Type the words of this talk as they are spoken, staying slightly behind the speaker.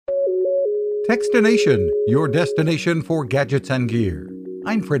Techstination, your destination for gadgets and gear.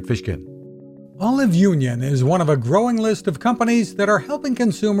 I'm Fred Fishkin. Olive Union is one of a growing list of companies that are helping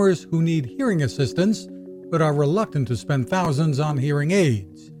consumers who need hearing assistance but are reluctant to spend thousands on hearing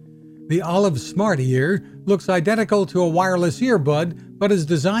aids. The Olive Smart Ear looks identical to a wireless earbud but is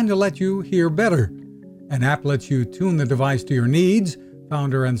designed to let you hear better. An app lets you tune the device to your needs.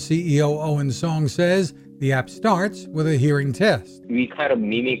 Founder and CEO Owen Song says the app starts with a hearing test. We kind of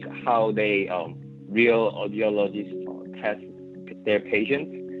mimic how they real audiologists test their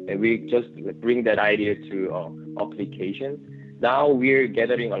patients, and we just bring that idea to applications. Now we're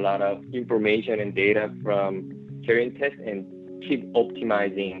gathering a lot of information and data from hearing tests and keep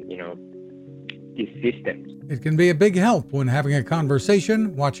optimizing, these systems. It can be a big help when having a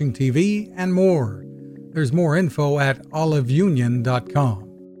conversation, watching TV, and more. There's more info at oliveunion.com.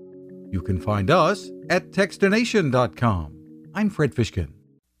 You can find us at techstination.com. I'm Fred Fishkin.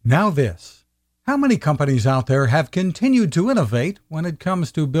 Now this. How many companies out there have continued to innovate when it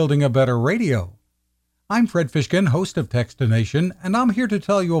comes to building a better radio? I'm Fred Fishkin, host of Techstination, and I'm here to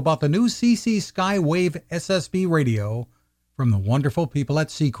tell you about the new CC Skywave SSB radio from the wonderful people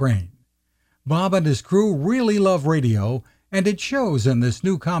at C. Crane. Bob and his crew really love radio, and it shows in this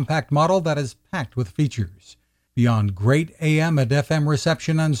new compact model that is packed with features. Beyond great AM and FM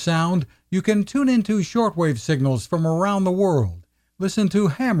reception and sound, you can tune into shortwave signals from around the world, listen to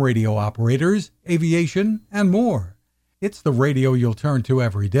ham radio operators, aviation, and more. It's the radio you'll turn to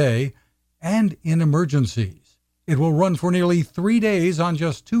every day, and in emergencies. It will run for nearly 3 days on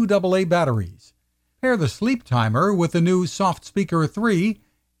just 2 AA batteries. Pair the sleep timer with the new Soft Speaker 3,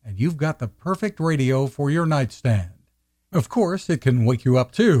 and you've got the perfect radio for your nightstand. Of course, it can wake you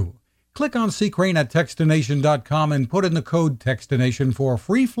up too. Click on C. Crane at techstination.com and put in the code Techstination for a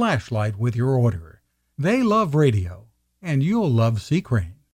free flashlight with your order. They love radio, and you'll love C. Crane.